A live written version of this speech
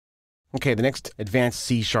Okay, the next advanced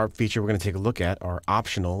C# feature we're going to take a look at are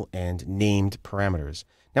optional and named parameters.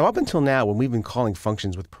 Now, up until now, when we've been calling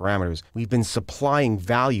functions with parameters, we've been supplying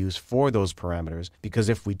values for those parameters, because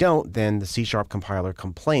if we don't, then the C# compiler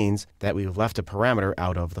complains that we've left a parameter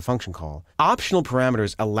out of the function call. Optional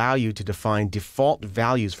parameters allow you to define default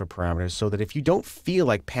values for parameters so that if you don't feel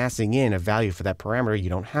like passing in a value for that parameter, you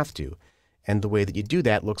don't have to. And the way that you do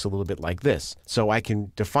that looks a little bit like this. So I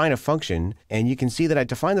can define a function, and you can see that I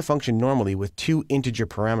define the function normally with two integer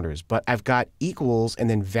parameters, but I've got equals and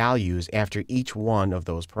then values after each one of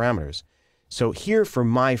those parameters. So here for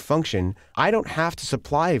my function, I don't have to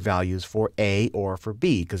supply values for a or for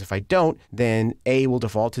b, because if I don't, then a will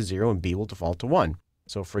default to 0 and b will default to 1.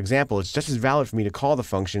 So for example, it's just as valid for me to call the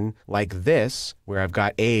function like this, where I've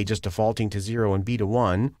got a just defaulting to 0 and b to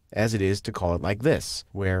 1, as it is to call it like this,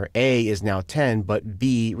 where a is now 10, but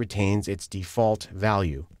b retains its default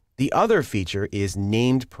value. The other feature is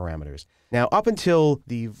named parameters. Now, up until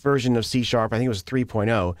the version of C#, I think it was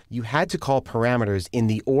 3.0, you had to call parameters in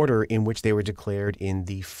the order in which they were declared in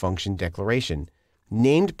the function declaration.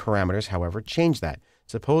 Named parameters, however, change that.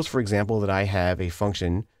 Suppose, for example, that I have a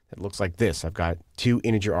function that looks like this. I've got two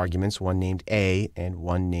integer arguments, one named a and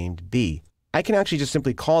one named b. I can actually just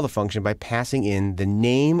simply call the function by passing in the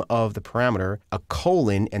name of the parameter, a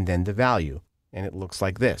colon, and then the value. And it looks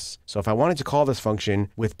like this. So if I wanted to call this function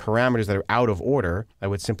with parameters that are out of order, I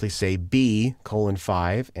would simply say b colon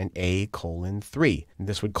 5 and a colon 3. And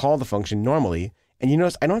this would call the function normally. And you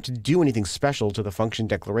notice I don't have to do anything special to the function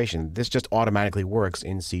declaration. This just automatically works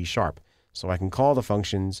in C#. So I can call the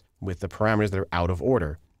functions with the parameters that are out of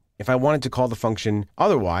order. If I wanted to call the function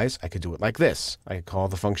otherwise, I could do it like this. I could call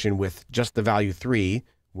the function with just the value 3,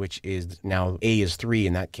 which is now a is 3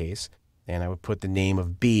 in that case, and I would put the name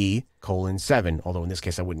of b colon 7, although in this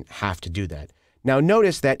case I wouldn't have to do that. Now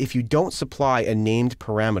notice that if you don't supply a named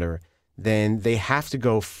parameter, then they have to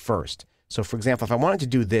go first. So for example, if I wanted to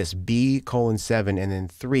do this, b colon 7 and then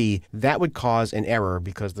 3, that would cause an error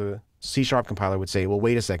because the C# compiler would say, well,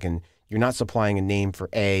 wait a second, you're not supplying a name for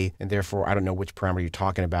a, and therefore I don't know which parameter you're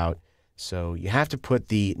talking about. So you have to put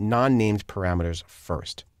the non-named parameters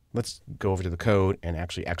first. Let's go over to the code and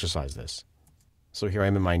actually exercise this. So here I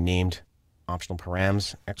am in my named optional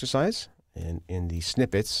params exercise. And in the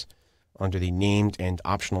snippets, under the named and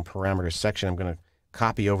optional parameters section, I'm going to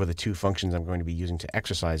copy over the two functions I'm going to be using to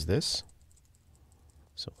exercise this.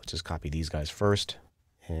 So let's just copy these guys first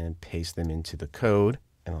and paste them into the code.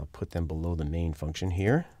 And I'll put them below the main function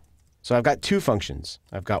here. So I've got two functions.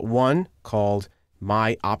 I've got one called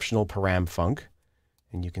my optional param func.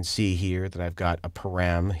 And you can see here that I've got a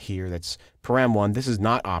param here that's param1. This is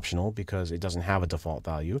not optional because it doesn't have a default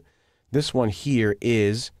value. This one here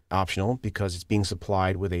is optional because it's being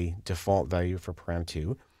supplied with a default value for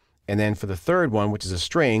param2. And then for the third one, which is a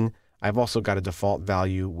string, I've also got a default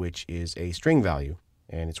value, which is a string value.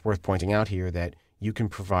 And it's worth pointing out here that you can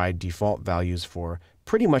provide default values for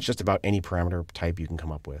pretty much just about any parameter type you can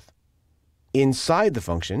come up with. Inside the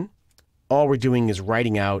function, all we're doing is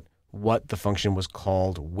writing out what the function was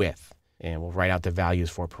called with. And we'll write out the values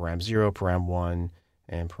for param0, param1,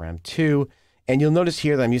 and param2. And you'll notice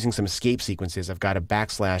here that I'm using some escape sequences. I've got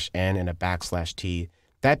a \n and a \t.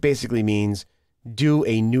 That basically means do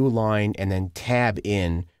a new line and then tab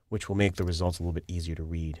in, which will make the results a little bit easier to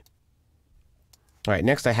read. All right,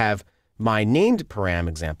 next I have my named param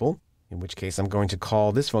example, in which case I'm going to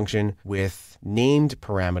call this function with named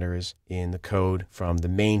parameters in the code from the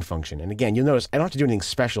main function. And again, you'll notice I don't have to do anything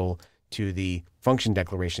special to the function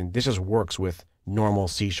declaration. This just works with normal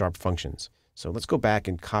C# functions. So let's go back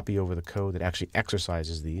and copy over the code that actually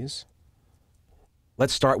exercises these.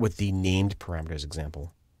 Let's start with the named parameters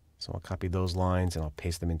example. So I'll copy those lines and I'll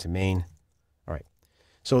paste them into main. All right.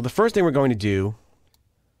 So the first thing we're going to do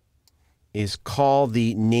is call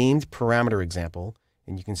the named parameter example.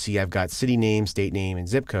 And you can see I've got city name, state name, and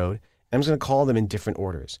zip code. And I'm just going to call them in different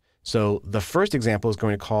orders. So the first example is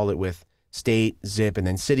going to call it with state, zip, and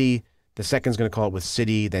then city. The second is going to call it with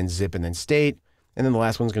city, then zip, and then state. And then the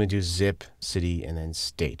last one's going to do zip, city, and then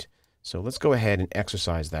state. So let's go ahead and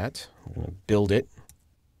exercise that. I'm going to build it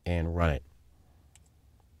and run it.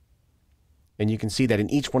 And you can see that in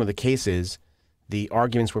each one of the cases, the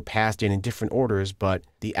arguments were passed in different orders, but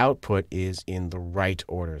the output is in the right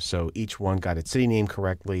order. So each one got its city name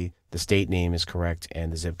correctly, the state name is correct,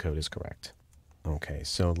 and the zip code is correct. Okay,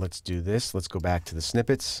 so let's do this. Let's go back to the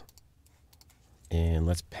snippets. And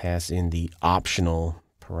let's pass in the optional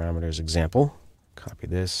parameters example. Copy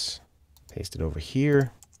this, paste it over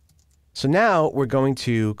here. So now we're going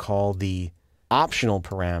to call the optional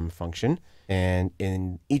param function. And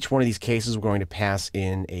in each one of these cases, we're going to pass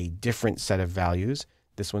in a different set of values.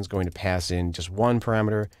 This one's going to pass in just one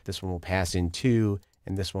parameter. This one will pass in 2,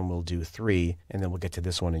 and this one will do 3, and then we'll get to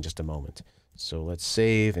this one in just a moment. So let's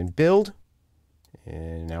save and build,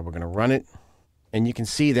 and now we're going to run it. And you can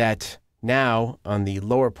see that now on the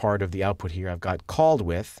lower part of the output here, I've got called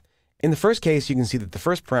with. In the first case, you can see that the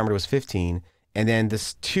first parameter was 15, and then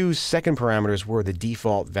the 2 second parameters were the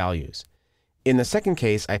default values. In the second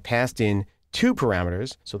case, I passed in 2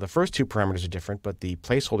 parameters, so the first 2 parameters are different, but the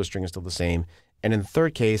placeholder string is still the same. And in the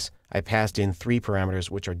third case, I passed in 3 parameters,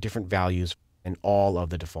 which are different values in all of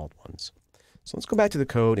the default ones. So let's go back to the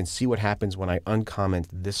code and see what happens when I uncomment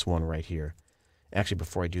this one right here. Actually,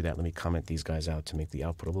 before I do that, let me comment these guys out to make the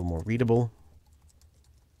output a little more readable.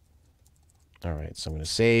 All right, so I'm going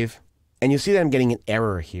to save. And you'll see that I'm getting an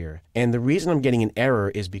error here. And the reason I'm getting an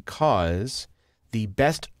error is because the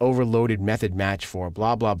best overloaded method match for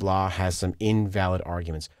blah, blah, blah has some invalid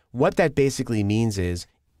arguments. What that basically means is,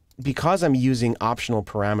 because I'm using optional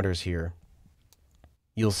parameters here,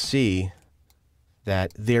 you'll see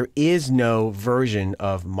that there is no version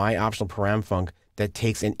of my optional param_func that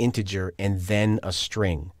takes an integer and then a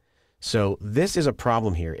string. So this is a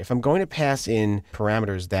problem here. If I'm going to pass in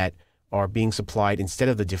parameters that are being supplied instead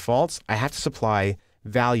of the defaults, I have to supply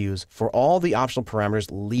values for all the optional parameters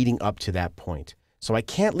leading up to that point. So I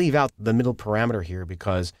can't leave out the middle parameter here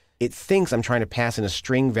because it thinks I'm trying to pass in a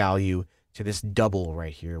string value to this double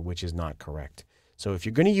right here, which is not correct. So if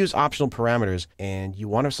you're going to use optional parameters and you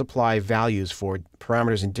want to supply values for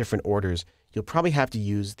parameters in different orders, you'll probably have to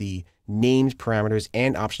use the named parameters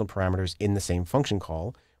and optional parameters in the same function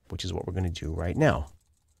call, which is what we're going to do right now.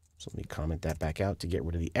 So let me comment that back out to get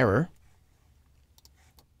rid of the error.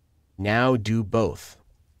 Now do both.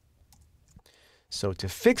 So to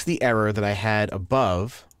fix the error that I had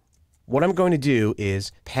above, what I'm going to do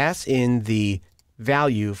is pass in the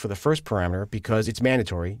value for the first parameter because it's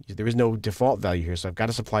mandatory. There is no default value here, so I've got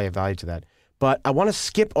to supply a value to that. But I want to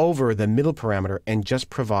skip over the middle parameter and just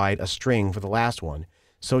provide a string for the last one.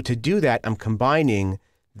 So to do that, I'm combining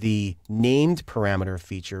the named parameter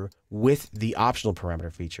feature with the optional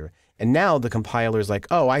parameter feature. And now the compiler is like,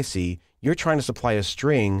 oh, I see. You're trying to supply a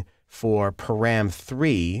string for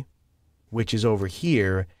param3, which is over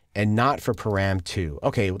here, and not for param2.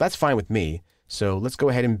 Okay, well, that's fine with me. So let's go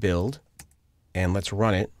ahead and build, and let's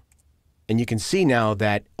run it. And you can see now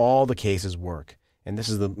that all the cases work. And this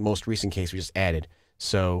is the most recent case we just added.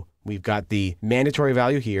 So we've got the mandatory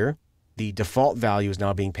value here. The default value is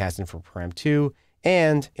now being passed in for param2.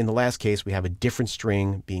 And in the last case, we have a different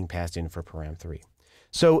string being passed in for param3.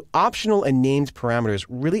 So optional and named parameters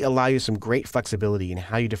really allow you some great flexibility in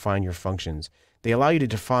how you define your functions. They allow you to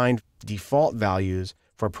define default values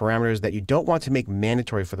for parameters that you don't want to make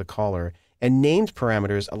mandatory for the caller, and named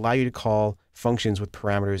parameters allow you to call functions with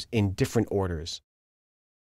parameters in different orders.